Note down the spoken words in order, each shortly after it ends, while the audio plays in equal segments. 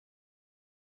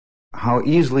how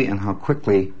easily and how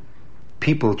quickly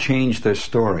people change their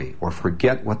story, or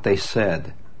forget what they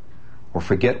said, or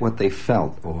forget what they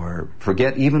felt, or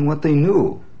forget even what they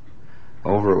knew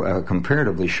over a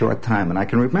comparatively short time. And I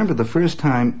can remember the first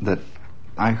time that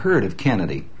I heard of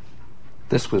Kennedy.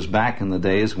 This was back in the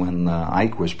days when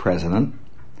Ike was president,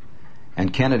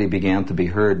 and Kennedy began to be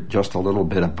heard just a little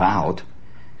bit about.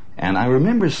 And I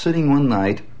remember sitting one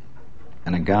night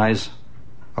in a guy's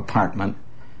apartment,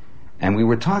 and we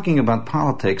were talking about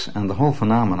politics and the whole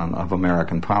phenomenon of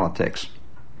American politics.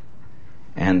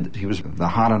 And he was the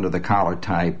hot under the collar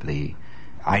type, the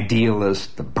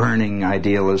idealist, the burning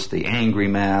idealist, the angry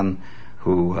man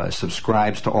who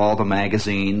subscribes to all the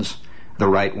magazines, the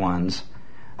right ones,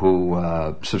 who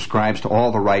subscribes to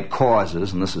all the right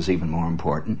causes, and this is even more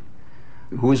important,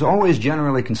 who is always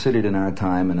generally considered in our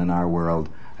time and in our world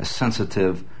a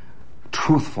sensitive,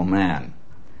 truthful man.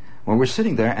 Well, we're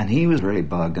sitting there, and he was really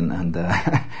bugged, and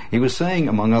he was saying,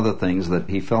 among other things, that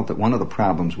he felt that one of the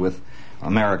problems with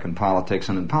American politics,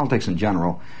 and in politics in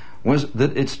general, was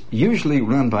that it's usually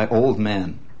run by old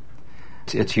men.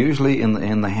 It's usually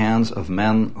in the hands of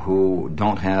men who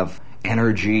don't have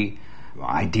energy.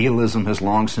 Idealism has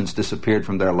long since disappeared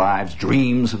from their lives.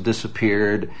 Dreams have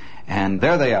disappeared, and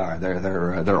there they are.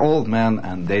 They're old men,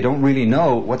 and they don't really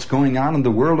know what's going on in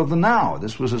the world of the now.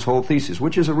 This was his whole thesis,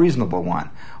 which is a reasonable one,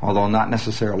 although not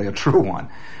necessarily a true one.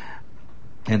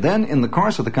 And then, in the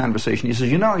course of the conversation, he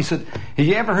says, he said, have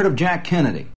you ever heard of Jack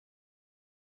Kennedy?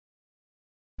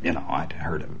 I'd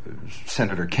heard of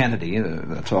Senator Kennedy,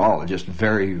 that's all, just a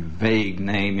very vague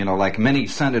name, like many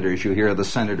senators, you hear the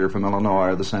senator from Illinois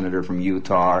or the senator from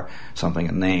Utah, or something,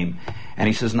 a name. And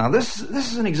he says, now this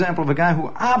is an example of a guy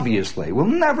who obviously will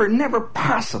never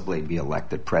possibly be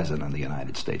elected president of the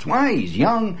United States. Why? He's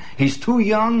young, he's too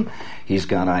young, he's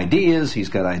got ideas, he's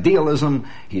got idealism,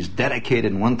 he's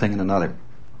dedicated in one thing and another.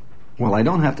 Well, I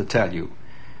don't have to tell you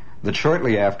that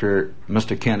shortly after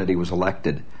Mr. Kennedy was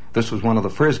elected, this was one of the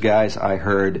first guys I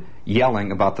heard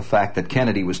yelling about the fact that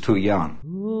Kennedy was too young.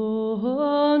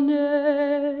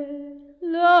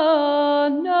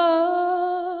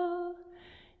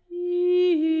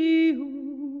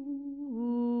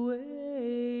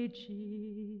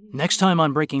 Next time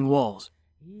on Breaking Walls,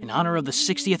 in honor of the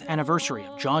 60th anniversary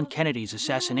of John Kennedy's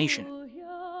assassination,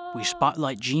 we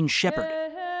spotlight Gene Shepard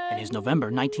and his November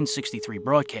 1963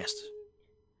 broadcasts.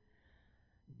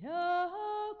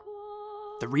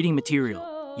 The reading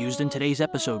material used in today's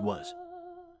episode was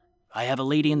I Have a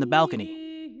Lady in the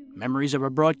Balcony, Memories of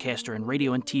a Broadcaster in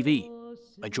Radio and TV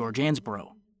by George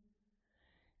Ansborough,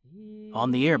 On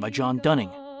the Air by John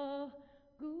Dunning,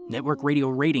 Network Radio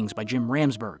Ratings by Jim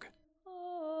Ramsberg,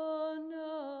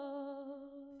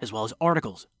 as well as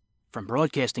articles from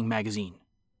Broadcasting Magazine,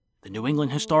 the New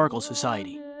England Historical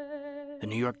Society, the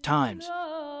New York Times,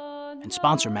 and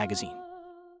Sponsor Magazine.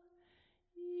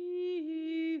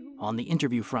 On the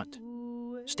interview front,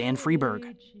 Stan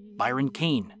Freeberg, Byron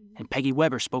Kane, and Peggy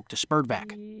Weber spoke to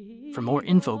Spurdvac. For more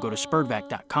info, go to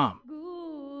spurdvac.com.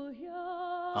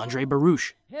 Andre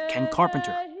Baruch, Ken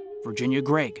Carpenter, Virginia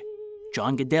Gregg,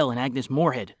 John Goodell, and Agnes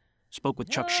Moorehead spoke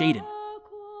with Chuck Shaden.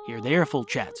 Hear their full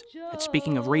chats at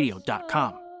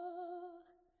speakingofradio.com.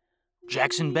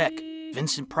 Jackson Beck,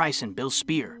 Vincent Price, and Bill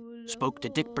Spear spoke to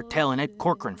Dick Bertel and Ed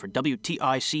Corcoran for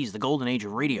WTIC's The Golden Age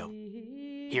of Radio.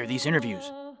 Hear these interviews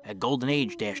at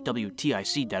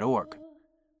goldenage-wtic.org.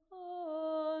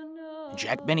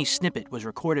 Jack Benny's snippet was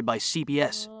recorded by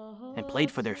CBS and played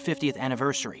for their 50th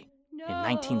anniversary in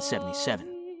 1977.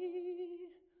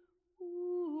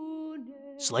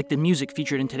 Selected music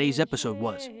featured in today's episode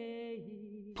was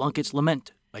Plunkett's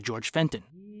Lament by George Fenton,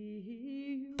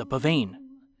 The Pavane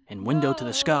and Window to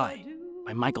the Sky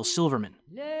by Michael Silverman,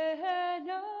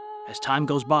 As Time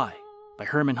Goes By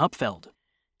Herman Hupfeld,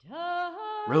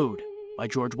 Road by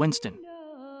George Winston,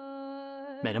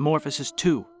 Metamorphosis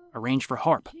 2, arranged for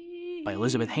harp by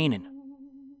Elizabeth Hainan,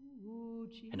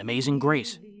 and Amazing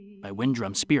Grace by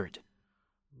Windrum Spirit.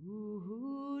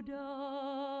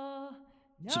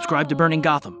 Subscribe to Burning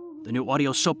Gotham, the new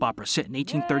audio soap opera set in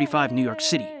 1835 New York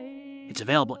City. It's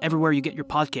available everywhere you get your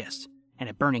podcasts and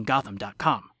at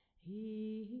burninggotham.com.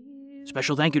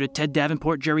 Special thank you to Ted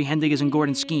Davenport, Jerry Hendigas, and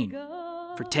Gordon Skeen.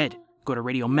 For Ted, go to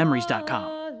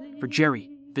radiomemories.com. For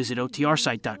Jerry, visit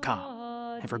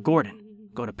otrsite.com. And for Gordon,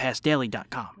 go to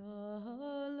pastdaily.com.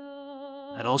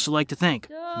 I'd also like to thank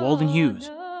Walden Hughes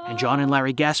and John and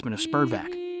Larry Gassman of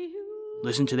Spurdvac.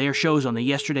 Listen to their shows on the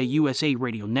Yesterday USA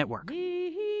Radio Network.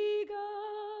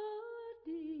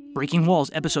 Breaking Walls,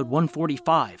 episode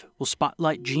 145, will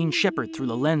spotlight Gene Shepard through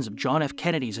the lens of John F.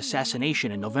 Kennedy's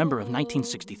assassination in November of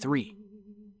 1963.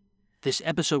 This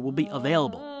episode will be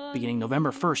available beginning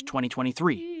November 1st,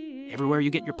 2023, everywhere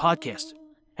you get your podcasts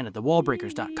and at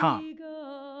thewallbreakers.com.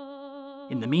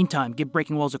 In the meantime, give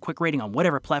Breaking Walls a quick rating on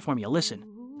whatever platform you listen,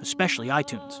 especially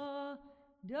iTunes.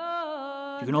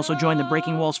 You can also join the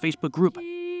Breaking Walls Facebook group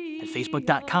at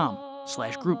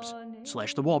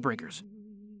facebook.com/groups/thewallbreakers.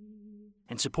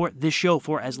 And support this show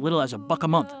for as little as $1 a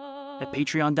month at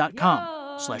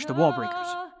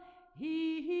patreon.com/thewallbreakers.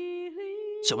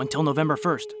 So until November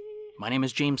 1st, my name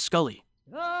is James Scully.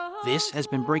 This has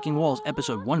been Breaking Walls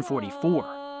episode 144.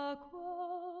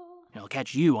 And I'll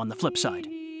catch you on the flip side.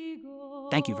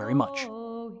 Thank you very much.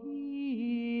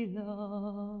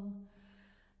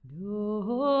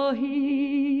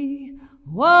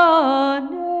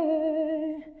 One